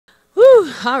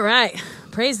All right.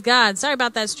 Praise God. Sorry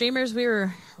about that, streamers. We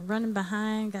were running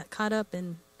behind, got caught up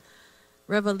in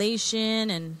Revelation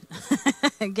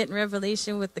and getting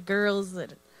Revelation with the girls,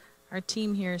 that our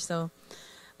team here.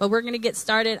 But we're going to get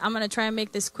started. I'm going to try and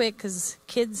make this quick because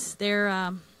kids, they're,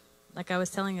 like I was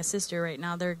telling a sister right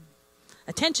now, their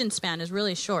attention span is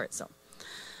really short. So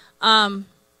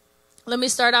let me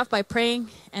start off by praying,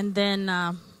 and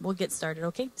then we'll get started,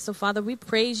 okay? So, Father, we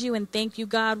praise you and thank you,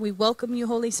 God. We welcome you,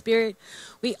 Holy Spirit.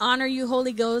 We honor you,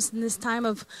 Holy Ghost, in this time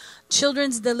of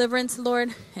children's deliverance,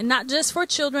 Lord. And not just for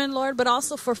children, Lord, but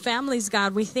also for families,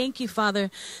 God. We thank you,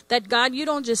 Father, that, God, you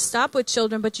don't just stop with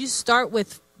children, but you start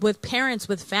with parents,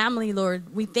 with family,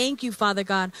 Lord. We thank you, Father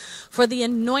God, for the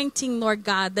anointing, Lord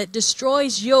God, that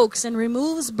destroys yokes and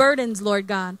removes burdens, Lord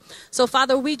God. So,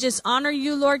 Father, we just honor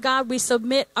you, Lord God. We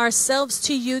submit ourselves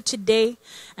to you today.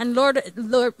 And, Lord,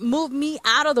 move me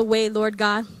out of the way, Lord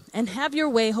God, and have your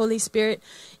way, Holy Spirit.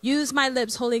 Use my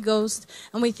lips, Holy Ghost.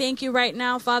 And we thank you right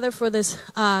now, Father, for this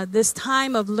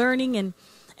time of learning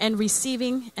and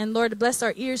receiving. And, Lord, bless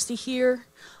our ears to hear,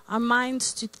 our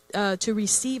minds to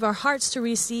receive, our hearts to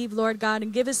receive, Lord God,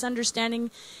 and give us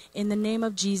understanding in the name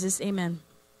of Jesus. Amen.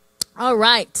 All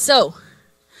right. So,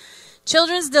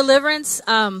 children's deliverance.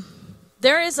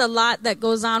 There is a lot that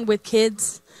goes on with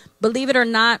kids. Believe it or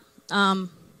not,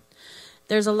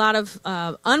 there's a lot of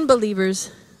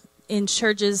unbelievers in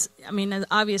churches. I mean,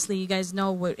 obviously, you guys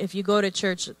know, if you go to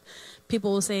church,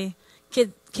 people will say,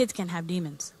 kids can't have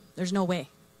demons. There's no way.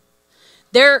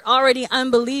 They're already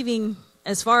unbelieving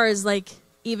as far as, like,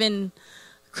 even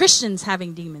Christians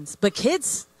having demons. But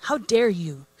kids, how dare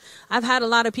you? I've had a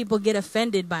lot of people get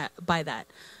offended by that,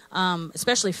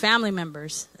 especially family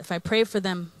members. If I pray for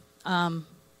them,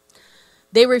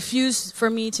 they refuse for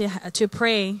me to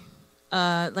pray.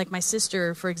 Like my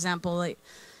sister, for example, like,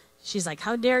 she's like,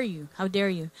 how dare you? How dare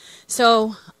you?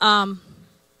 So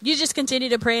you just continue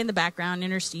to pray in the background,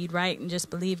 intercede, right? And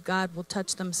just believe God will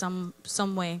touch them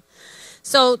some way.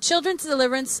 So children's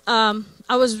deliverance, I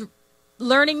was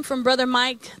learning from Brother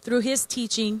Mike through his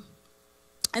teaching.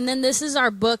 And then this is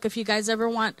our book. If you guys ever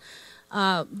want,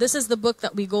 this is the book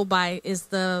that we go by, is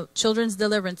the Children's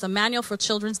Deliverance, a manual for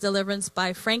children's deliverance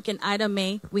by Frank and Ida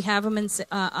May. We have them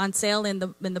on sale in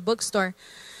the bookstore.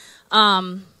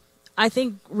 I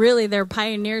think really they're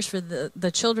pioneers for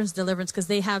the children's deliverance because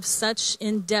they have such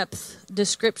in-depth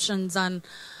descriptions on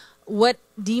what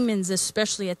demons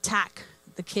especially attack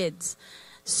the kids.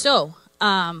 So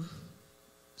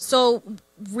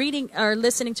reading or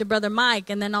listening to Brother Mike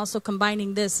and then also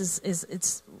combining this is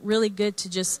it's really good to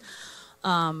just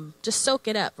soak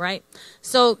it up, right?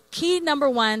 So key number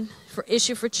one for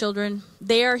children,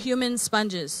 they are human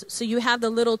sponges. So you have the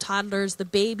little toddlers, the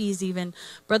babies even.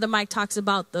 Brother Mike talks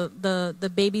about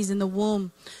the babies in the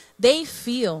womb. They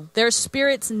feel, their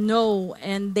spirits know,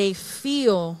 and they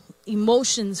feel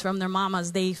emotions from their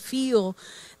mamas. They feel,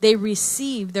 they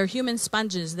receive. They're human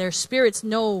sponges. Their spirits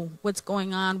know what's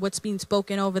going on, what's being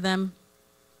spoken over them.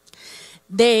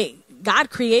 God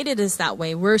created us that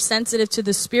way. We're sensitive to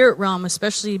the spirit realm,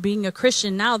 especially being a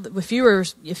Christian. Now, if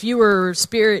you were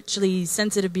spiritually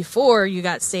sensitive before you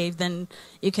got saved, then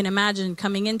you can imagine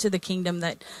coming into the kingdom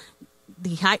that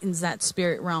heightens that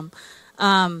spirit realm.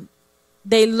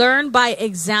 They learn by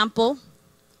example.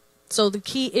 So the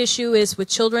key issue is with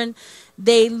children,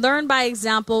 they learn by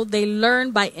example. They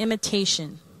learn by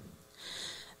imitation.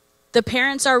 The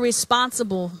parents are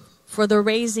responsible for the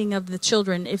raising of the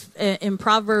children. If in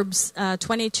Proverbs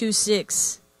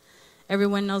 22:6,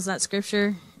 everyone knows that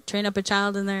scripture. Train up a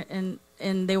child and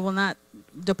they will not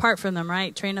depart from them.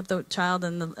 Right? Train up the child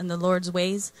in the Lord's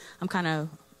ways. I'm kind of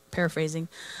paraphrasing,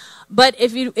 but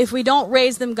if we don't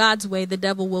raise them God's way, the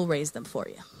devil will raise them for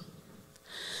you.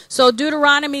 So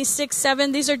Deuteronomy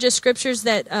 6:7. These are just scriptures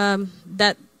that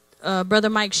Brother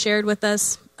Mike shared with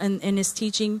us in his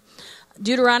teaching.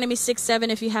 Deuteronomy 6:7.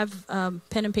 If you have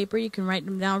pen and paper, you can write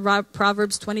them down.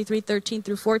 Proverbs 23:13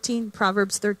 through 14.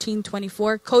 Proverbs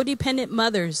 13:24. Codependent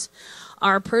mothers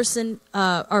are prison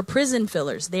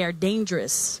fillers. They are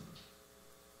dangerous.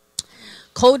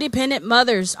 Codependent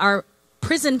mothers are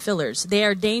prison fillers. They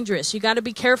are dangerous. You got to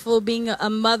be careful being a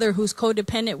mother who's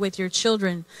codependent with your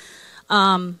children.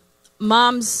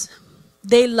 Moms,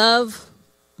 they love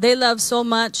so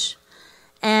much.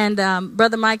 And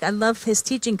Brother Mike, I love his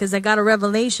teaching because I got a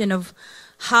revelation of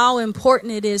how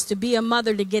important it is to be a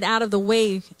mother, to get out of the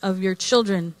way of your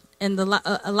children and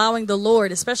allowing the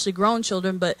Lord, especially grown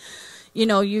children. But, you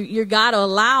know, you got to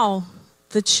allow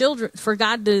the children, for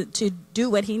God to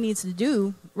do what he needs to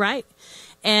do, right?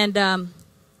 And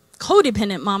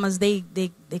codependent mamas, they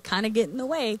kind of get in the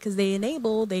way because they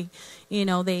enable,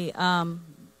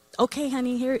 okay,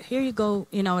 honey, here you go.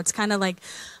 You know, it's kind of like,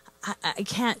 I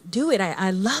can't do it.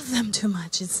 I love them too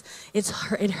much. It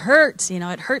hurts. You know,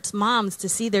 it hurts moms to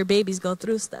see their babies go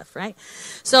through stuff, right?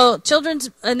 So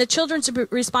the children's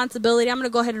responsibility. I'm going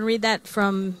to go ahead and read that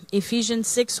from Ephesians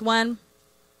 6:1.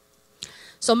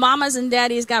 So mamas and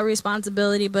daddies got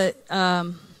responsibility, but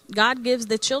God gives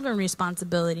the children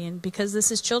responsibility, and because this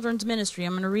is children's ministry,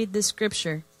 I'm going to read this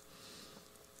scripture.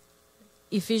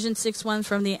 Ephesians 6:1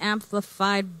 from the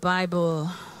Amplified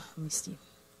Bible. Let me see.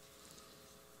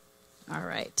 All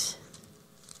right.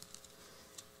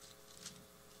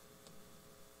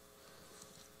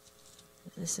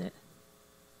 Is this it?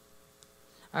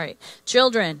 All right.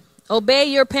 Children, obey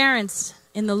your parents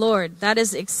in the Lord. That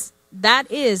is,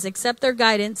 accept their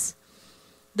guidance.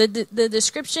 The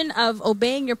description of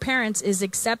obeying your parents is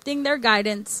accepting their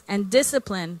guidance and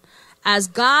discipline as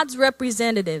God's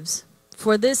representatives.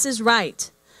 For this is right.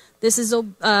 This is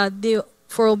obeying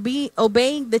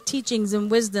the teachings and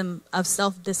wisdom of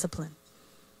self-discipline.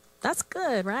 That's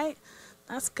good, right?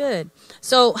 That's good.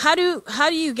 So how do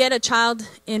you get a child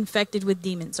infected with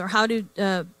demons, or how do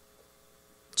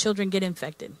children get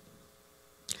infected?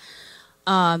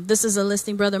 This is a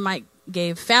listing Brother Mike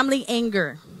gave. Family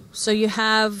anger. So you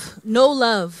have no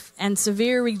love and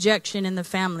severe rejection in the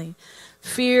family.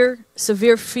 Fear,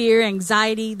 severe fear,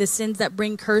 anxiety, the sins that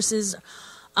bring curses.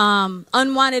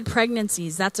 Unwanted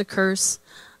pregnancies, that's a curse.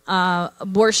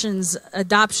 Abortions,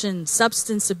 adoption,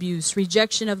 substance abuse,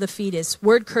 rejection of the fetus,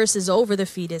 word curses over the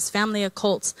fetus, family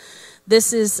occults.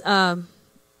 This is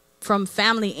from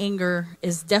family anger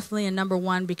is definitely a number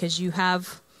one, because you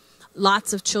have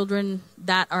lots of children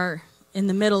that are in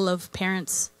the middle of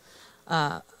parents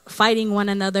fighting one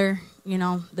another. You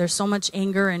know, there's so much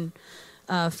anger and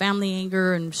family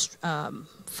anger and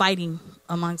fighting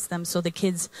amongst them. So the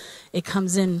kids, it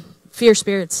comes in fear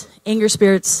spirits, anger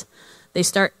spirits. They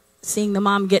start seeing the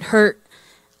mom get hurt.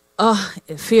 Oh,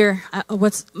 fear.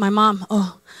 What's my mom?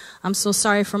 Oh, I'm so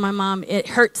sorry for my mom. It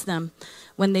hurts them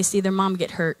when they see their mom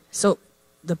get hurt. So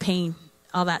the pain,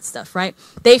 all that stuff, right?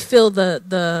 They feel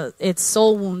it's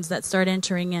soul wounds that start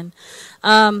entering in.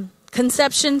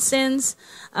 Conception sins,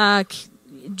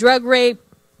 drug rape,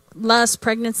 lust,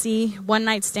 pregnancy,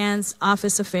 one-night stands,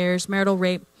 office affairs, marital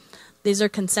rape. These are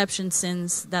conception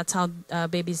sins. That's how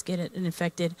babies get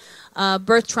infected.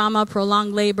 Birth trauma,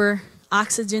 prolonged labor,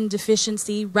 oxygen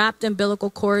deficiency, wrapped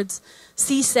umbilical cords,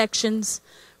 C-sections,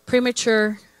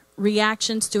 premature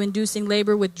reactions to inducing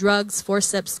labor with drugs,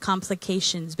 forceps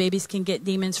complications. Babies can get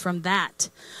demons from that.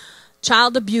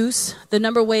 Child abuse, the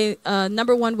number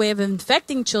one way of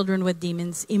infecting children with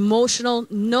demons. Emotional,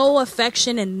 no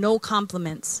affection and no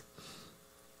compliments.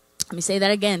 Let me say that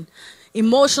again.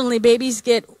 Emotionally, babies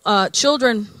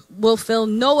children will feel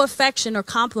no affection or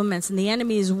compliments, and the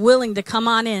enemy is willing to come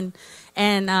on in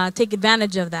and take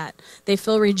advantage of that. They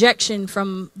feel rejection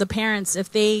from the parents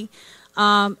if they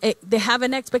have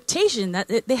an expectation that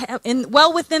they have,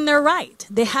 well within their right.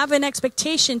 They have an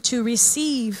expectation to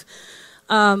receive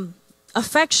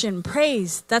affection,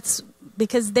 praise. That's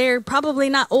because they're probably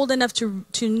not old enough to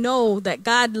know that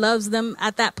God loves them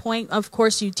at that point. Of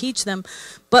course, you teach them.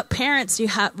 But parents, we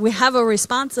have a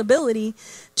responsibility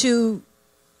to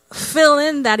fill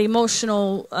in that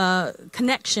emotional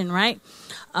connection, right?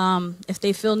 If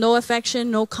they feel no affection,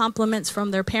 no compliments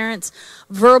from their parents,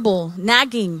 verbal,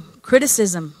 nagging,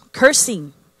 criticism,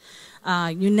 cursing.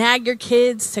 You nag your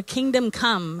kids to kingdom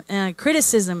come,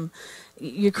 criticism.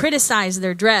 You criticize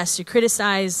their dress. You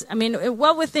criticize,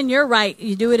 well within your right.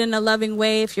 You do it in a loving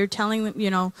way. If you're telling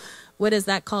them, what is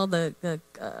that called?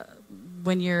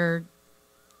 When you're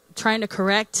trying to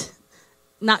correct,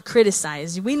 not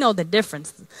criticize. We know the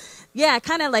difference. Yeah,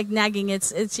 kind of like nagging.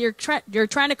 It's you're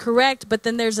trying to correct, but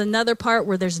then there's another part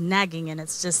where there's nagging, and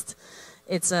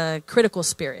it's a critical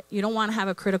spirit. You don't want to have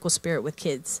a critical spirit with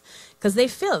kids because they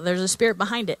feel there's a spirit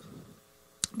behind it.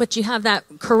 But you have that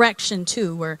correction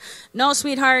too, where, no,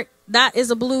 sweetheart, that is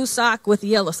a blue sock with a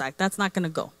yellow sock. That's not going to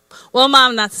go. Well,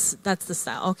 Mom, that's the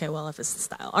style. Okay, well, if it's the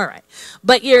style, all right.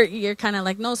 But you're kind of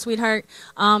like, no, sweetheart,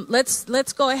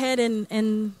 let's go ahead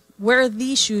and wear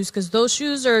these shoes because those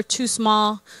shoes are too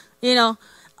small. What are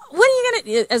you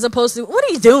gonna? As opposed to, what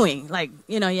are you doing? Like,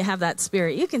 you have that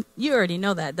spirit. You already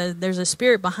know that there's a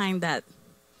spirit behind that.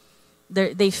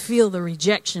 They feel the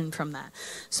rejection from that.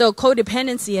 So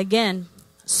codependency again.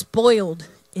 Spoiled,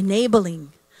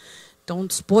 enabling.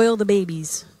 Don't spoil the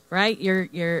babies, right?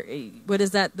 What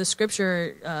is that? The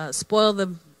scripture,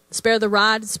 spare the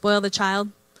rod, spoil the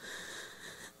child.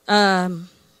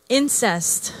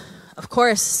 Incest, of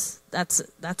course,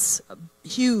 that's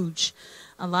huge.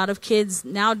 A lot of kids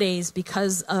nowadays,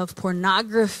 because of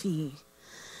pornography,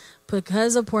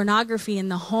 because of pornography in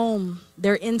the home,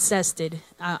 they're incested.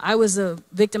 I was a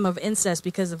victim of incest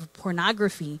because of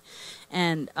pornography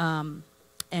and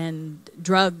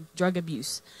drug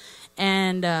abuse.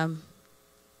 And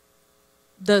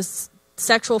the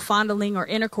sexual fondling or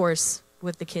intercourse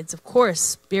with the kids, of course,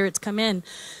 spirits come in.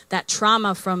 That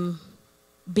trauma from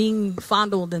being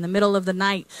fondled in the middle of the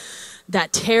night,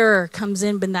 that terror comes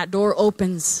in when that door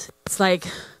opens. It's like,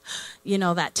 you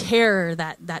know, that terror,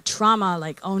 that trauma,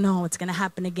 like, oh no, it's going to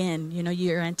happen again. You know,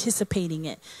 you're anticipating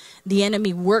it. The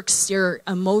enemy works your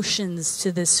emotions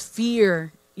to this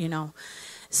fear, you know.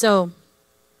 So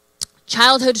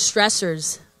childhood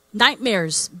stressors,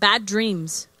 nightmares, bad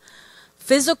dreams,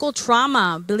 physical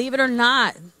trauma, believe it or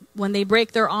not, when they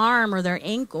break their arm or their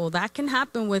ankle, that can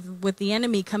happen with the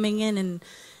enemy coming in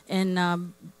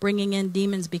and bringing in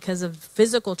demons because of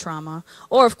physical trauma.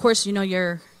 Or, of course, you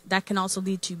know, that can also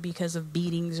lead to because of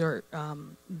beatings or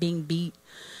being beat.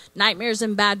 Nightmares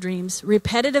and bad dreams,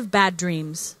 repetitive bad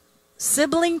dreams,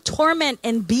 sibling torment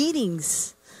and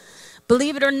beatings.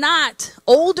 Believe it or not,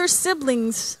 older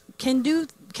siblings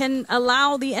can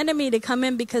allow the enemy to come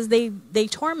in because they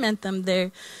torment them.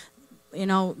 They're, you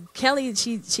know, Kelly,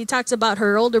 she talks about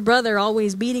her older brother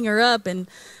always beating her up and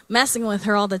messing with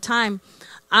her all the time.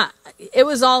 It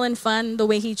was all in fun the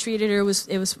way he treated her. It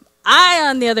was. I,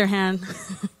 on the other hand,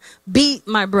 beat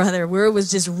my brother where it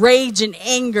was just rage and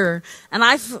anger. And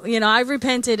I've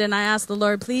repented and I asked the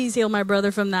Lord, please heal my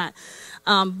brother from that.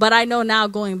 But I know now,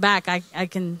 going back, I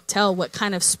can tell what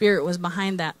kind of spirit was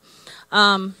behind that.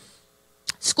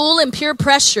 School and peer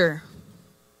pressure.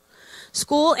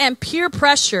 School and peer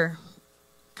pressure.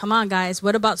 Come on, guys.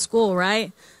 What about school,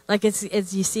 right? Like it's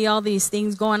you see all these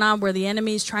things going on where the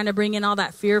enemy is trying to bring in all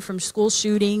that fear from school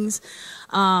shootings,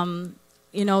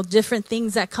 you know, different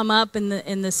things that come up in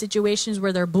the situations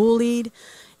where they're bullied,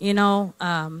 you know,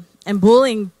 and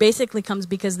bullying basically comes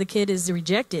because the kid is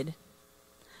rejected.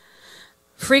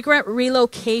 Frequent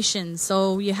relocation.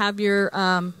 So you have your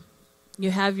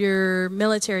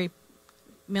military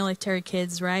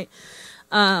kids, right?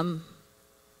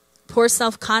 Poor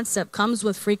self-concept comes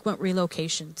with frequent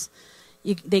relocations.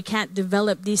 They can't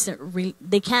develop decent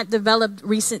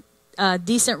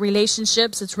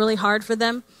relationships. It's really hard for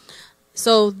them.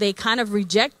 So they kind of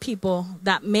reject people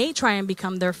that may try and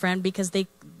become their friend because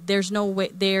there's no way.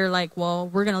 They're like, well,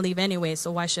 we're going to leave anyway,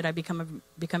 so why should I become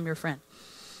your friend?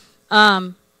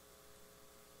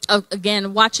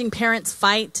 Again, watching parents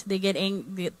fight, they get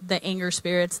the anger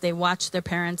spirits. They watch their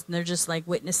parents, and they're just like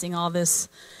witnessing all this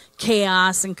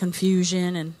chaos and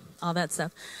confusion and all that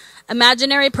stuff.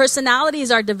 Imaginary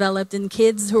personalities are developed in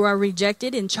kids who are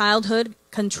rejected in childhood.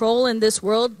 Control in this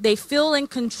world. They feel in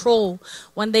control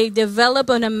when they develop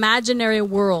an imaginary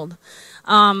world.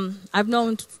 I've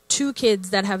known 2 kids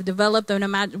that have developed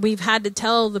we've had to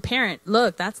tell the parent,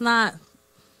 look, that's not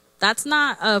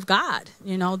of God.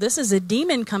 You know, this is a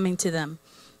demon coming to them.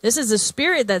 This is a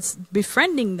spirit that's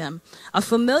befriending them, a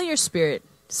familiar spirit.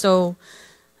 So,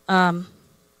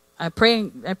 I pray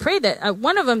that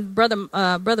one of them,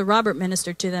 Brother Robert,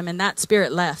 ministered to them, and that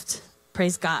spirit left.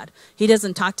 Praise God. He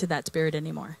doesn't talk to that spirit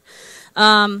anymore.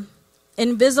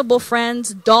 Invisible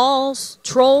friends, dolls,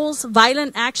 trolls,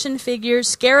 violent action figures,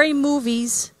 scary movie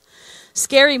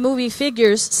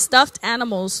figures, stuffed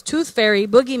animals, tooth fairy,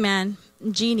 boogeyman,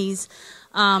 genies.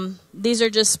 These are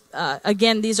just,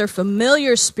 again, these are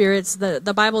familiar spirits.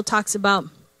 The Bible talks about,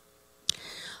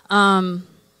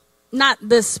 not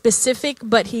the specific,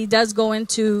 but he does go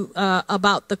into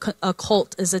about the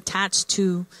occult is attached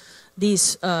to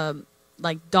these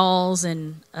like dolls,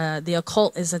 and the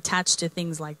occult is attached to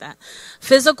things like that.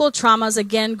 Physical traumas,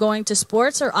 again, going to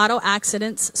sports or auto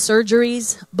accidents,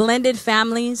 surgeries, blended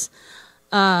families,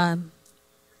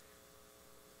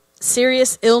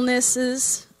 serious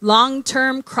illnesses,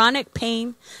 long-term chronic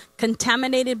pain,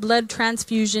 contaminated blood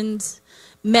transfusions,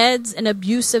 meds, and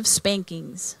abusive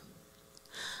spankings.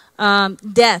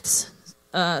 Deaths.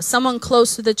 Someone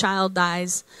close to the child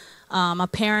dies. A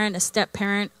parent, a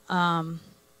step-parent,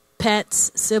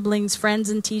 pets, siblings,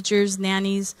 friends and teachers,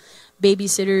 nannies,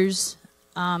 babysitters.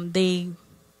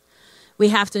 We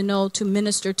have to know to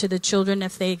minister to the children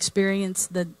if they experience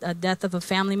the death of a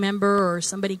family member or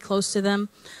somebody close to them.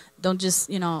 Don't just,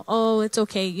 oh, it's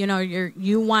okay.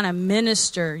 You want to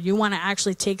minister. You want to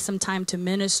actually take some time to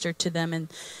minister to them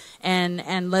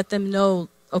and let them know,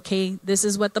 okay, this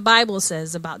is what the Bible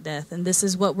says about death, and this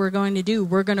is what we're going to do.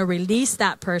 We're going to release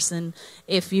that person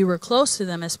if you were close to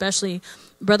them. Especially,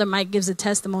 Brother Mike gives a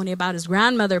testimony about his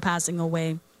grandmother passing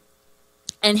away,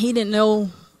 and he didn't know,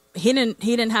 he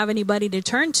didn't have anybody to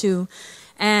turn to,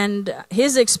 And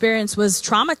his experience was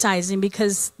traumatizing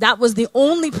because that was the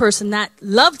only person that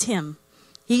loved him.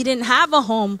 He didn't have a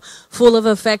home full of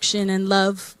affection and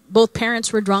love. Both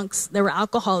parents were drunks. They were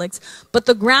alcoholics. But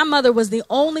the grandmother was the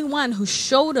only one who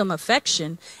showed him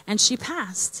affection, and she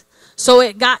passed. So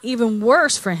it got even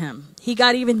worse for him. He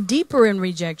got even deeper in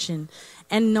rejection,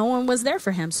 and no one was there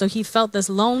for him. So he felt this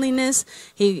loneliness.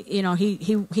 He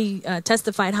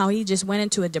testified how he just went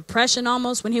into a depression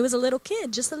almost when he was a little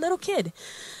kid, just a little kid.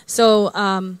 So,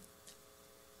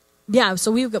 yeah,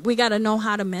 so we got to know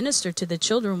how to minister to the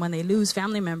children when they lose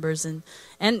family members and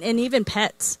even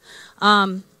pets.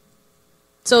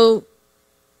 So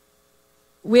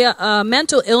we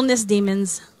mental illness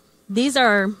demons. These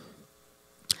are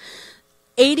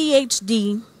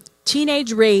ADHD,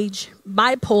 teenage rage,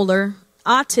 bipolar,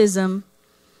 autism.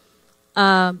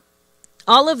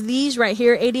 All of these right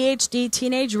here, ADHD,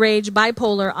 teenage rage,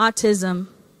 bipolar, autism,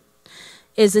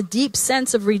 is a deep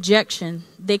sense of rejection.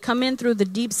 They come in through the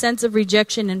deep sense of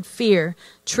rejection, and fear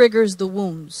triggers the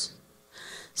wounds.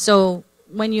 So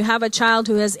when you have a child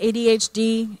who has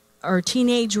ADHD or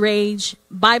teenage rage,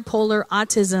 bipolar,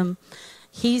 autism,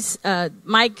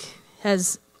 Mike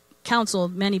has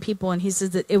counseled many people, and he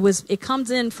says that it comes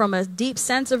in from a deep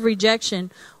sense of rejection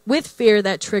with fear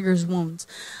that triggers wounds.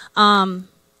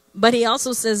 But he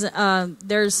also says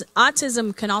there's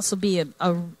autism can also be a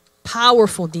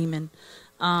powerful demon.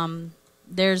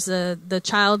 There's the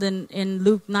child in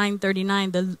Luke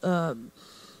 9:39,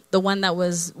 the one that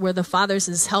was where the father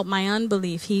says, "Help my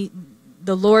unbelief."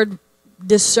 The Lord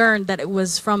discerned that it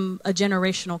was from a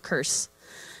generational curse.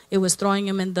 It was throwing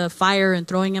him in the fire and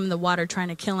throwing him in the water, trying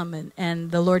to kill him,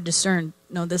 and the Lord discerned,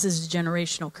 no, this is a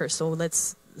generational curse. So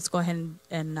let's go ahead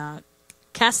and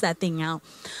cast that thing out.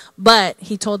 But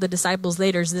he told the disciples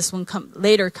later, this one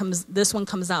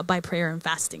comes out by prayer and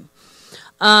fasting.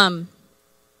 The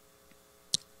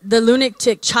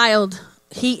lunatic child,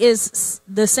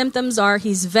 the symptoms are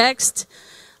he's vexed,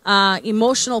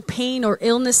 emotional pain or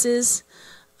illnesses.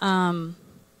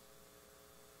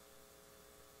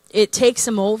 It takes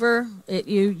him over.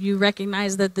 You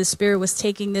recognize that the spirit was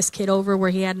taking this kid over where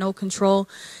he had no control.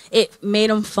 It made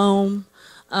him foam,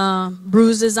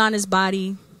 bruises on his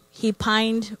body. He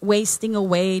pined, wasting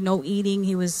away, no eating.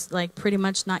 He was like pretty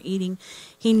much not eating.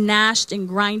 He gnashed and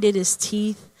grinded his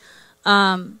teeth.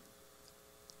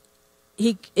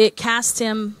 It cast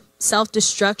him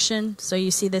self-destruction. So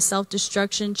you see the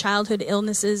self-destruction, childhood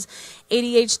illnesses,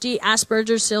 ADHD,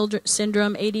 Asperger's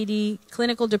syndrome, ADD,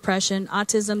 clinical depression,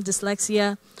 autism,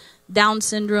 dyslexia, Down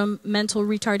syndrome, mental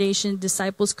retardation.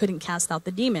 Disciples couldn't cast out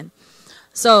the demon.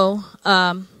 So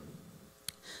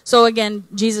again,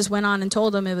 Jesus went on and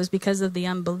told them it was because of the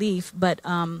unbelief. But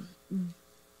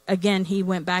again, he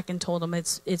went back and told them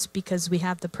it's because we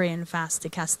have to pray and fast to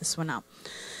cast this one out.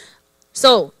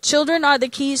 So children are the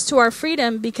keys to our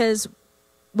freedom because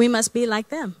we must be like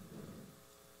them.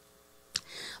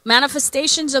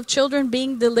 Manifestations of children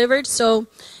being delivered. So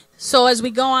as we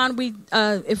go on,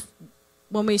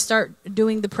 when we start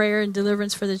doing the prayer and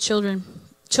deliverance for the children,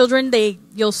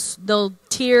 they'll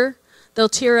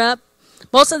tear up.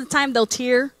 Most of the time they'll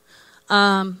tear.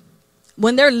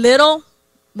 When they're little,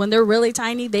 when they're really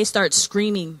tiny, they start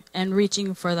screaming and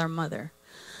reaching for their mother.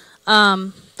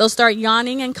 They'll start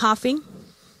yawning and coughing.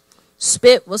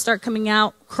 Spit will start coming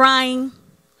out. Crying.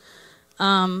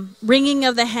 Wringing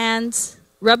of the hands.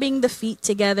 Rubbing the feet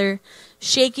together.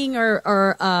 Shaking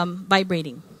or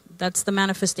vibrating. That's the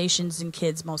manifestations in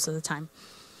kids most of the time.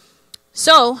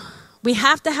 So we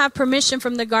have to have permission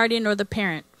from the guardian or the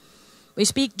parent. We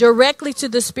speak directly to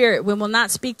the spirit. We will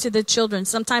not speak to the children.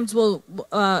 Sometimes we'll,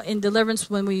 in deliverance,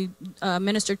 when we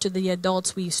minister to the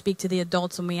adults, we speak to the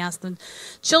adults and we ask them,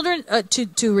 children,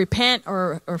 to repent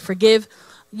or forgive.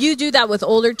 You do that with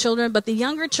older children, but the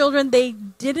younger children, they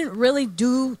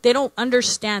don't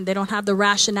understand. They don't have the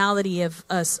rationality of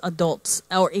us adults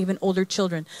or even older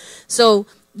children. So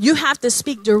you have to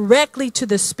speak directly to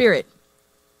the spirit.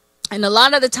 And a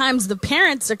lot of the times the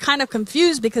parents are kind of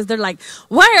confused because they're like,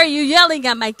 why are you yelling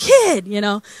at my kid?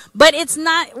 But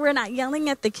we're not yelling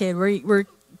at the kid. We're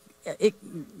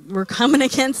coming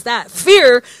against that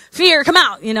fear, come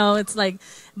out, it's like,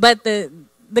 but the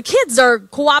kids are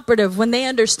cooperative when they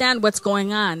understand what's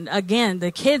going on. Again,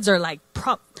 the kids are like,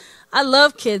 I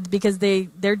love kids because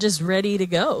they're just ready to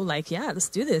go. Like, yeah, let's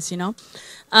do this,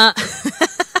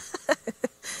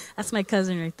 That's my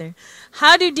cousin right there.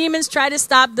 How do demons try to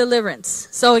stop deliverance?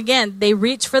 So again, they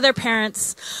reach for their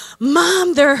parents.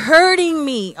 Mom, they're hurting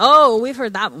me. Oh, we've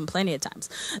heard that one plenty of times.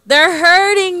 They're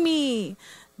hurting me.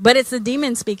 But it's the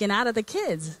demon speaking out of the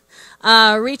kids.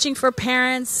 Reaching for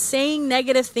parents, saying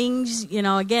negative things. You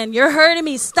know, again, you're hurting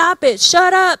me. Stop it.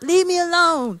 Shut up. Leave me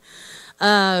alone.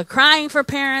 Crying for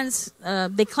parents.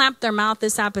 They clamped their mouth.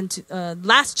 This happened to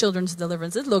last children's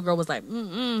deliverance. This little girl was like,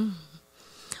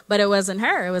 But it wasn't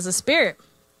her. It was a spirit.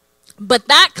 But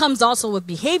that comes also with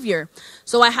behavior.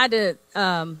 So I had to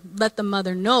let the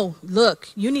mother know, look,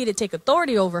 you need to take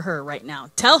authority over her right now.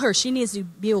 Tell her she needs to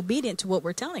be obedient to what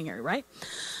we're telling her, right?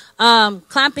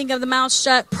 Clamping of the mouth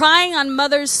shut, prying on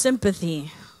mother's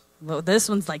sympathy. Well, this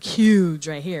one's like huge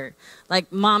right here.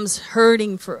 Like mom's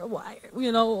hurting for a while,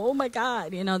 you know, oh my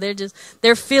God, you know,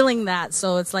 they're feeling that.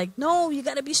 So it's like, no, you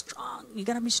got to be strong. You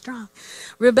got to be strong.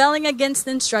 Rebelling against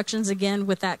instructions, again,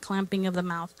 with that clamping of the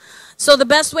mouth. So the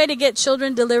best way to get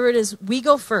children delivered is we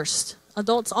go first.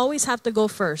 Adults always have to go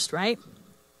first, right?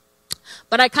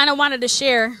 But I kind of wanted to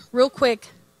share real quick.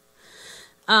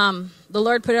 The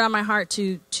Lord put it on my heart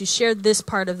to share this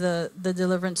part of the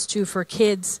deliverance too for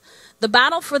kids. The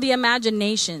battle for the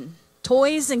imagination,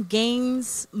 toys and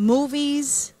games,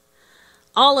 movies,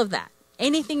 all of that.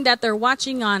 Anything that they're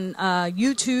watching on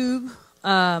YouTube,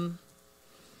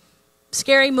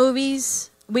 scary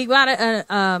movies, we've got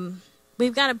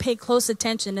to pay close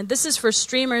attention. And this is for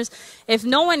streamers. If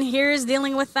no one here is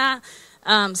dealing with that,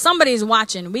 somebody's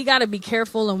watching. We got to be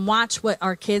careful and watch what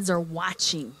our kids are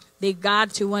watching. They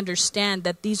got to understand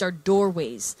that these are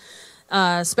doorways.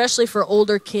 Especially for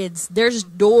older kids, there's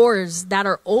doors that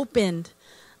are opened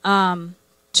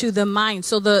to the mind.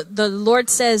 So the Lord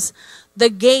says the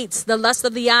gates, the lust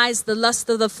of the eyes, the lust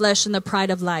of the flesh, and the pride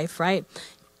of life, right?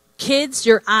 Kids,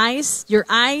 your eyes, your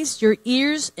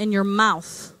ears, and your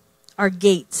mouth are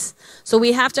gates. So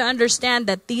we have to understand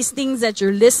that these things that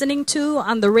you're listening to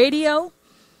on the radio,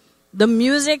 the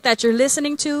music that you're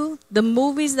listening to, the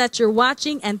movies that you're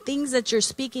watching, and things that you're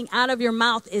speaking out of your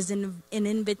mouth is an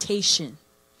invitation.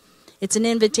 It's an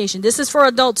invitation. This is for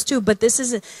adults too, but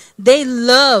they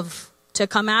love to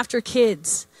come after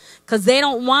kids because they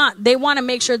want to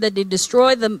make sure that they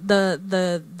destroy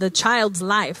the child's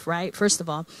life, right? First of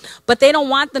all, but they don't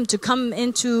want them to come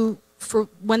into, for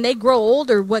when they grow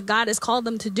older, what God has called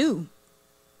them to do.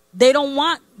 They don't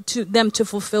want them to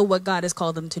fulfill what God has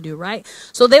called them to do, right?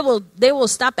 So they will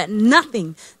stop at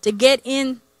nothing to get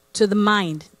into the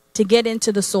mind, to get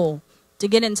into the soul, to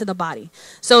get into the body.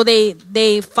 So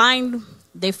they find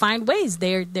ways.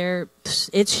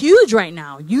 It's huge right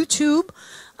now. YouTube,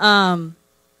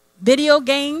 video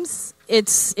games,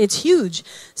 it's huge.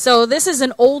 So this is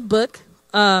an old book.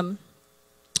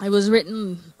 It was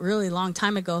written really long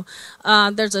time ago.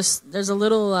 There's a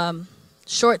little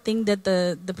short thing that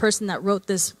the person that wrote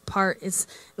this part it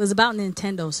was about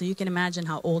Nintendo, so you can imagine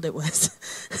how old it was.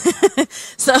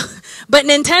 So, but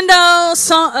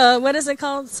Nintendo, what is it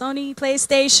called? Sony,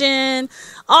 PlayStation,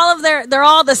 they're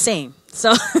all the same.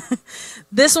 So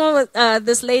this one,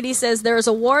 this lady says there is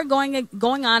a war going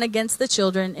on against the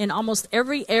children in almost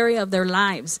every area of their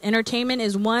lives. Entertainment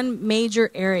is one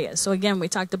major area. So again, we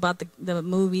talked about the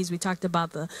movies, we talked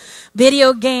about the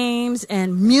video games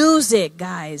and music,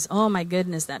 guys. Oh my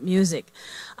goodness, that music.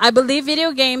 I believe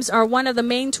video games are one of the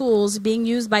main tools being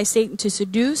used by Satan to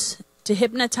seduce, to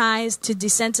hypnotize, to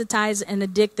desensitize, and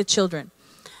addict the children.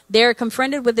 They are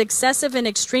confronted with excessive and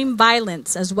extreme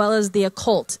violence as well as the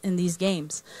occult in these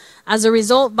games. As a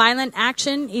result, violent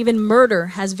action, even murder,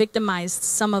 has victimized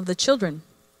some of the children.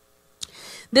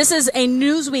 This is a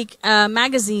Newsweek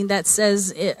magazine that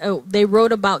says they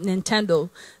wrote about Nintendo.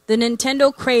 The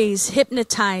Nintendo craze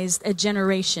hypnotized a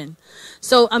generation.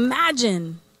 So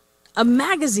imagine a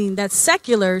magazine that's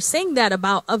secular saying that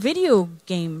about a video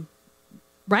game,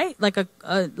 right? Like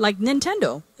like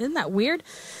Nintendo. Isn't that weird?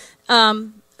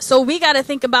 So we got to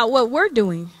think about what we're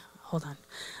doing. Hold on.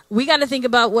 We got to think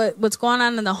about what's going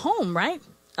on in the home, right?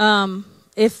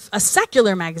 If a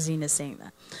secular magazine is saying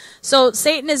that. So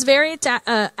Satan is very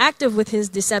active with his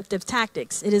deceptive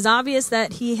tactics. It is obvious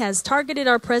that he has targeted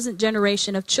our present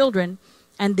generation of children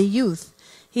and the youth.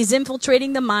 He's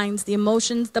infiltrating the minds, the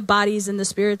emotions, the bodies, and the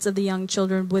spirits of the young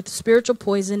children with spiritual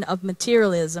poison of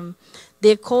materialism,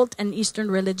 the occult, and Eastern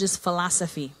religious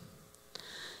philosophy.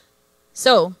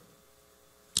 So,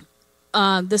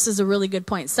 this is a really good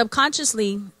point.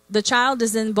 Subconsciously, the child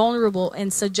is invulnerable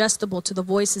and suggestible to the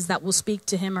voices that will speak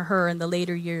to him or her in the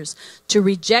later years to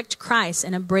reject Christ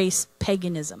and embrace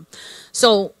paganism.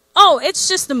 So, it's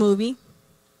just a movie.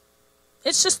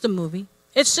 It's just a movie.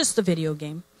 It's just a video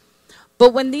game.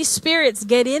 But when these spirits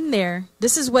get in there,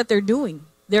 this is what they're doing.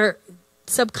 They're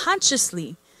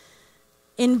subconsciously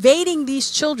invading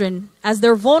these children as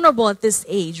they're vulnerable at this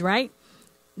age, right?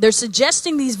 they're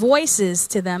suggesting these voices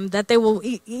to them that they will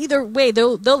either way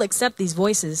they'll accept these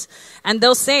voices, and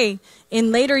they'll say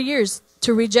in later years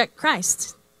to reject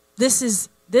Christ. This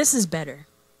is better.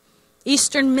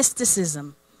 Eastern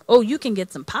mysticism. Oh, you can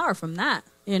get some power from that,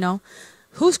 you know.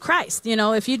 Who's Christ? You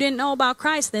know, if you didn't know about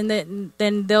Christ, then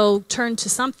they'll turn to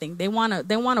something. They want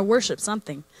to worship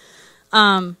something.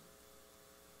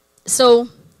 So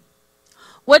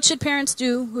what should parents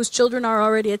do whose children are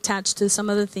already attached to some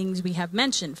of the things we have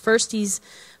mentioned? First,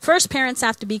 parents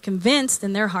have to be convinced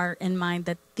in their heart and mind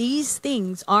that these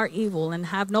things are evil and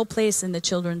have no place in the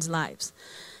children's lives.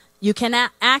 You cannot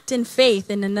act in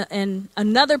faith in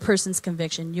another person's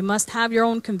conviction. You must have your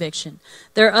own conviction.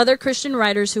 There are other Christian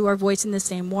writers who are voicing the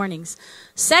same warnings.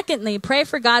 Secondly, pray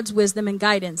for God's wisdom and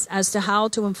guidance as to how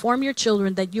to inform your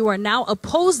children that you are now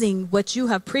opposing what you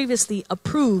have previously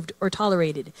approved or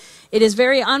tolerated. It is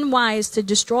very unwise to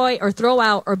destroy or throw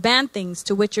out or ban things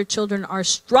to which your children are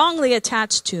strongly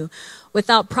attached to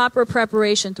without proper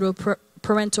preparation through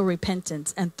parental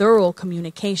repentance and thorough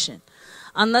communication.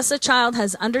 Unless a child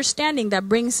has understanding that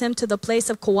brings him to the place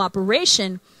of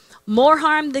cooperation, more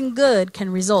harm than good can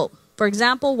result. For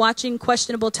example, watching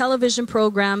questionable television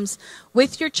programs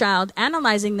with your child,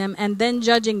 analyzing them, and then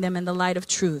judging them in the light of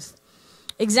truth.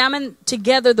 Examine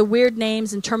together the weird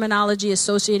names and terminology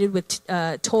associated with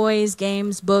toys,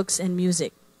 games, books, and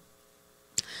music.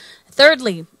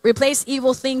 Thirdly, replace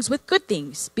evil things with good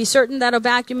things. Be certain that a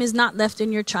vacuum is not left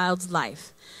in your child's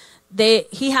life.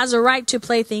 He has a right to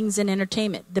playthings and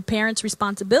entertainment. The parent's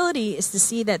responsibility is to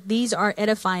see that these are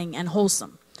edifying and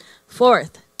wholesome.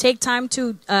 Fourth, take time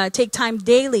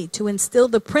daily to instill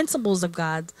the principles of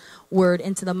God's word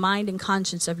into the mind and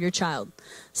conscience of your child.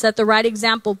 Set the right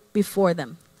example before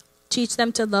them. Teach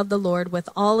them to love the Lord with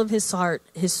all of his heart,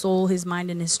 his soul, his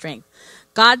mind, and his strength.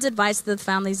 God's advice to the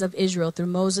families of Israel through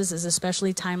Moses is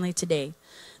especially timely today.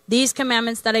 These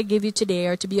commandments that I give you today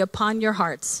are to be upon your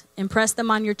hearts. Impress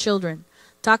them on your children.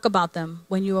 Talk about them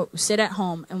when you sit at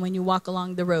home and when you walk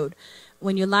along the road,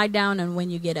 when you lie down and when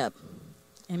you get up.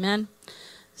 Amen.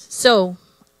 So,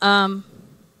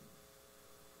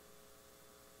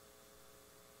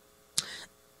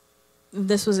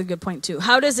 this was a good point too.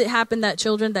 How does it happen that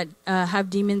children that have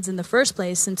demons in the first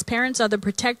place, since parents are the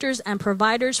protectors and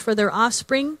providers for their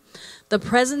offspring, the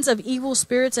presence of evil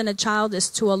spirits in a child is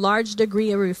to a large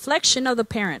degree a reflection of the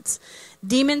parents.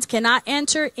 Demons cannot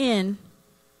enter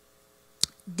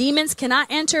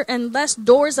unless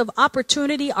doors of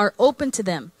opportunity are open to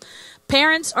them.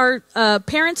 Parents are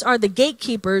the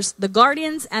gatekeepers, the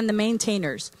guardians, and the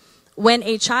maintainers. When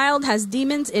a child has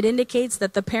demons, it indicates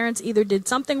that the parents either did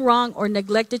something wrong or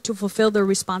neglected to fulfill their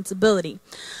responsibility.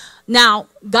 Now,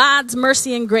 God's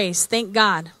mercy and grace, thank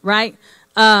God, right?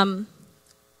 Now,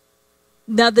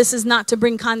 this is not to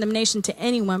bring condemnation to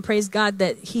anyone. Praise God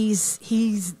that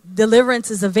He's deliverance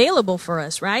is available for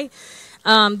us, right?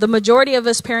 The majority of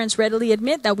us parents readily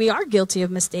admit that we are guilty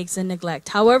of mistakes and neglect.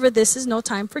 However, this is no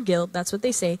time for guilt. That's what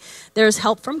they say. There's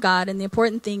help from God, and the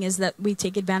important thing is that we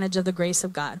take advantage of the grace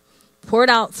of God, poured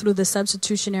out through the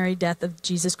substitutionary death of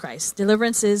Jesus Christ.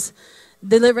 Deliverance is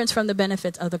deliverance from the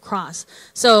benefits of the cross.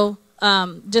 So,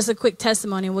 just a quick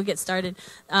testimony, and we'll get started.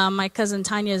 My cousin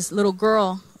Tanya's little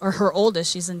girl, or her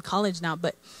oldest, she's in college now,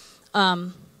 but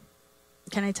can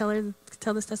I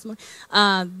tell this testimony?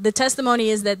 The testimony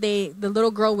is that the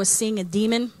little girl was seeing a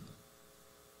demon.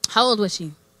 How old was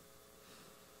she?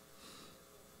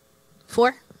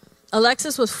 4?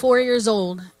 Alexis was 4 years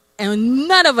old, and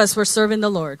none of us were serving the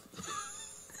Lord.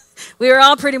 We were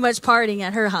all pretty much partying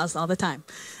at her house all the time.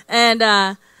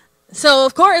 And so,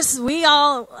 of course, we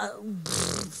all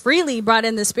freely brought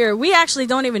in the spirit. We actually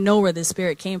don't even know where the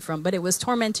spirit came from, but it was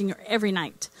tormenting her every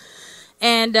night.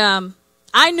 And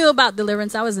I knew about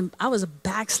deliverance. I was a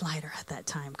backslider at that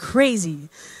time. Crazy.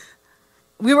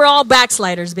 We were all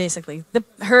backsliders, basically.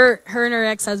 Her and her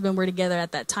ex-husband were together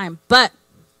at that time. But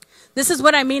this is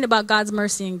what I mean about God's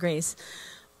mercy and grace.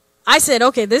 I said,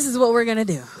 okay, this is what we're going to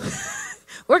do.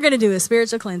 We're going to do a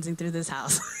spiritual cleansing through this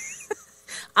house.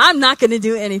 I'm not going to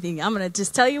do anything. I'm going to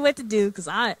just tell you what to do because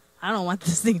I don't want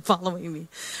this thing following me.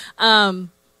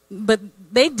 But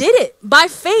they did it by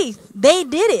faith. They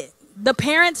did it. The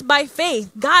parents by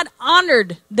faith. God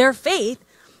honored their faith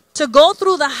to go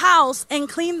through the house and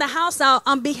clean the house out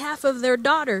on behalf of their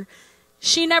daughter.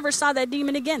 She never saw that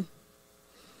demon again.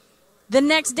 The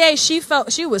next day she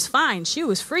felt she was fine. She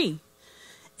was free.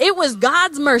 It was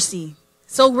God's mercy.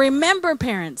 So remember,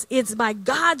 parents, it's by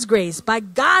God's grace, by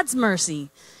God's mercy,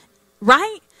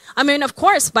 right? I mean, of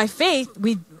course, by faith,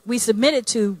 we submitted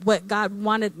to what God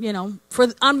wanted,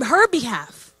 on her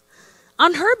behalf.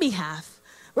 On her behalf.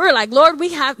 We were like, Lord, we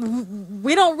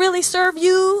don't really serve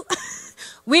you.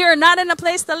 We are not in a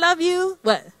place to love you.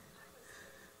 What?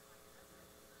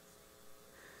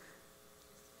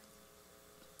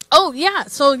 Oh, yeah.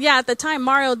 So, yeah, at the time,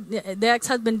 Mario, the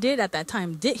ex-husband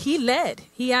he led.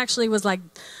 He actually was like,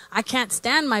 I can't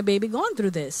stand my baby going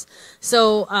through this.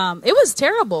 So, it was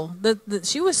terrible.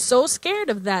 She was so scared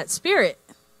of that spirit.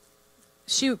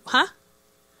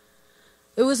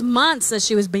 It was months that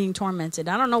she was being tormented.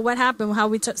 I don't know what happened, how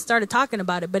we started talking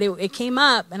about it, but it came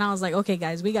up, and I was like, okay,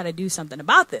 guys, we got to do something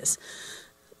about this.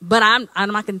 But I'm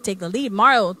not going to take the lead.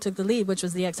 Mario took the lead, which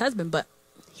was the ex-husband, but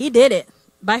he did it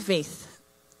by faith.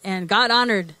 And God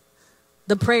honored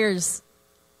the prayers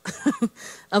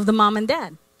of the mom and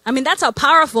dad. I mean, that's how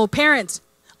powerful parents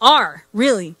are,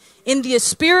 really. In the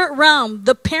spirit realm,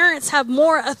 the parents have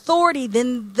more authority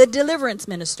than the deliverance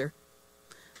minister,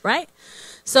 right?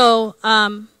 So,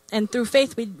 and through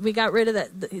faith, we got rid of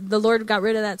that. The Lord got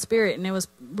rid of that spirit, and it was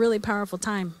really powerful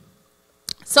time.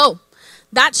 So,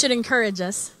 that should encourage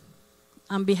us.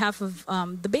 On behalf of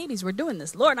the babies, we're doing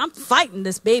this. Lord, I'm fighting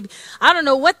this baby. I don't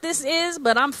know what this is,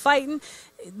 but I'm fighting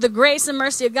the grace and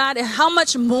mercy of God. And how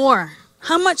much more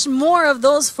of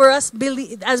those for us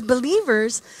as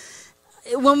believers?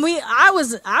 When I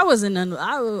was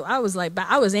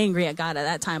angry at God at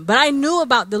that time, but I knew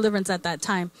about deliverance at that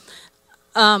time.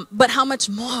 But how much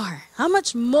more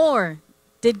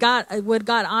would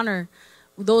God honor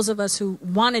those of us who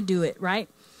want to do it, right?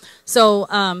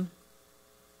 So,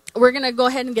 we're going to go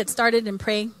ahead and get started and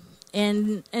pray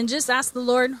and just ask the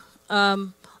Lord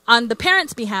on the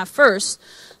parents' behalf first.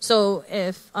 So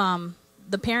if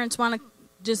the parents want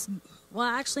to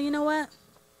actually, you know what?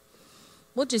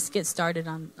 We'll just get started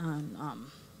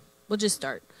we'll just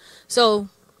start. So,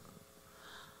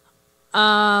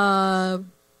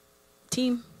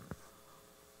 team,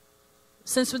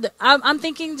 since I'm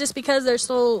thinking just because there's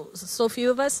so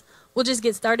few of us, we'll just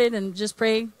get started and just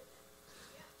pray.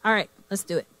 All right, let's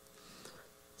do it.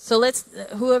 So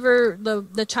whoever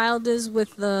the child is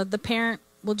with the parent,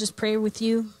 we'll just pray with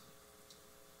you.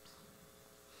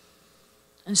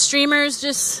 And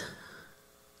streamers,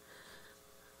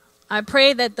 I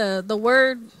pray that the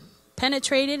word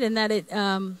penetrated and that it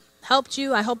helped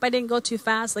you. I hope I didn't go too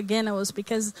fast. Again, it was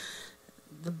because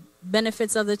the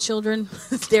benefits of the children,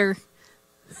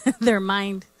 their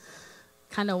mind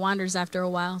kind of wanders after a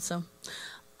while. So,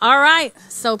 all right.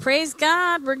 So praise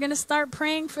God. We're going to start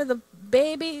praying for the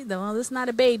baby. Well, this is not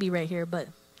a baby right here, but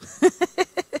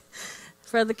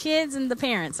for the kids and the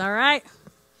parents. All right.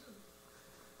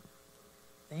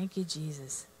 Thank you,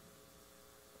 Jesus.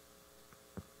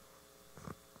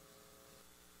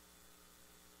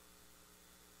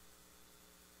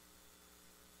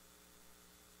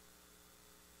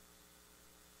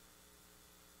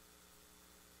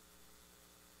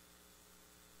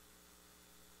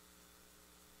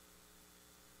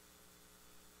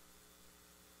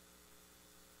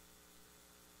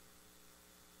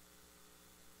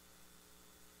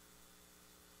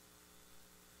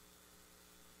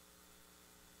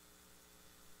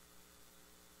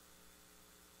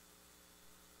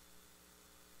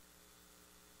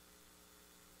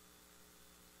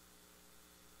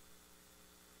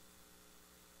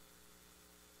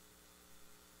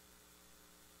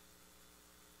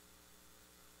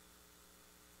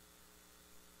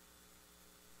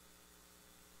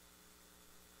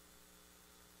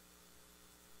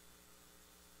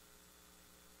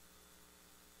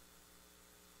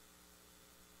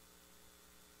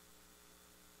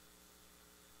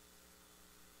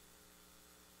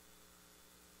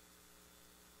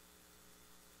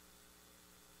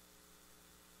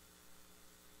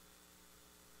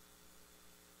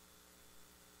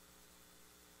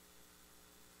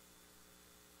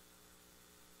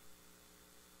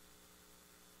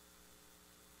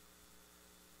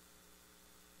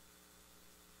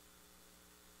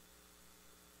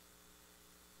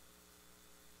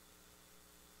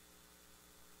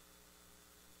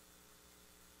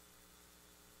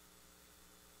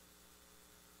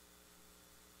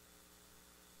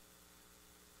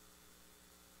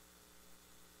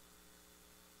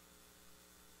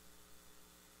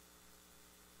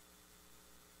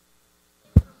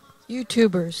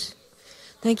 YouTubers,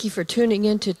 thank you for tuning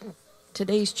in to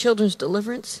today's Children's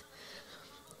Deliverance.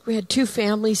 We had two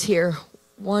families here,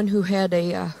 one who had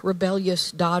a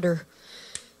rebellious daughter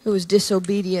who was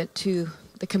disobedient to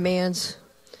the commands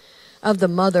of the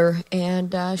mother,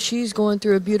 and she's going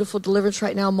through a beautiful deliverance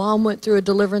right now. Mom went through a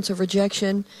deliverance of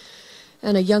rejection,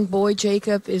 and a young boy,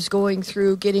 Jacob, is going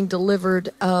through getting delivered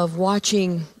of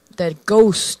watching the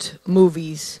ghost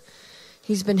movies.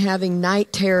 He's been having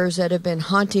night terrors that have been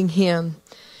haunting him,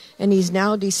 and he's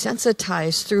now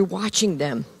desensitized through watching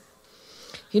them.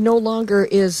 He no longer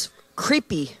is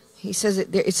creepy. He says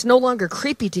it's no longer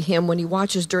creepy to him when he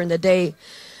watches during the day,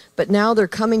 but now they're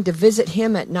coming to visit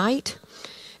him at night.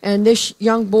 And this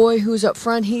young boy who's up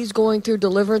front, he's going through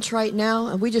deliverance right now.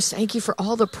 And we just thank you for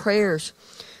all the prayers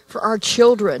for our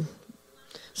children.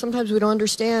 Sometimes we don't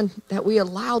understand that we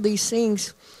allow these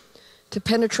things to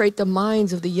penetrate the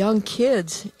minds of the young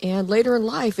kids. And later in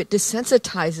life, it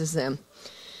desensitizes them.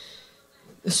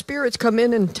 The spirits come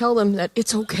in and tell them that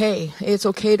it's okay. It's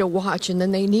okay to watch. And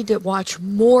then they need to watch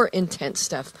more intense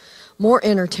stuff, more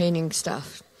entertaining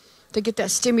stuff to get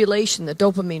that stimulation, the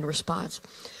dopamine response.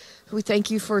 We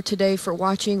thank you for today, for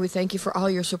watching. We thank you for all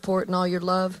your support and all your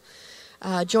love.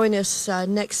 Join us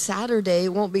next Saturday.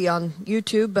 It won't be on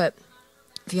YouTube, but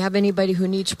if you have anybody who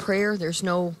needs prayer, there's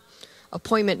no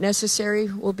appointment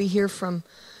necessary. We'll be here from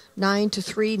 9 to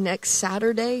 3 next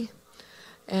Saturday,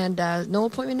 and no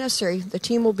appointment necessary. The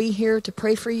team will be here to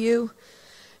pray for you,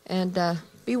 and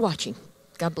be watching.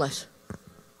 God bless.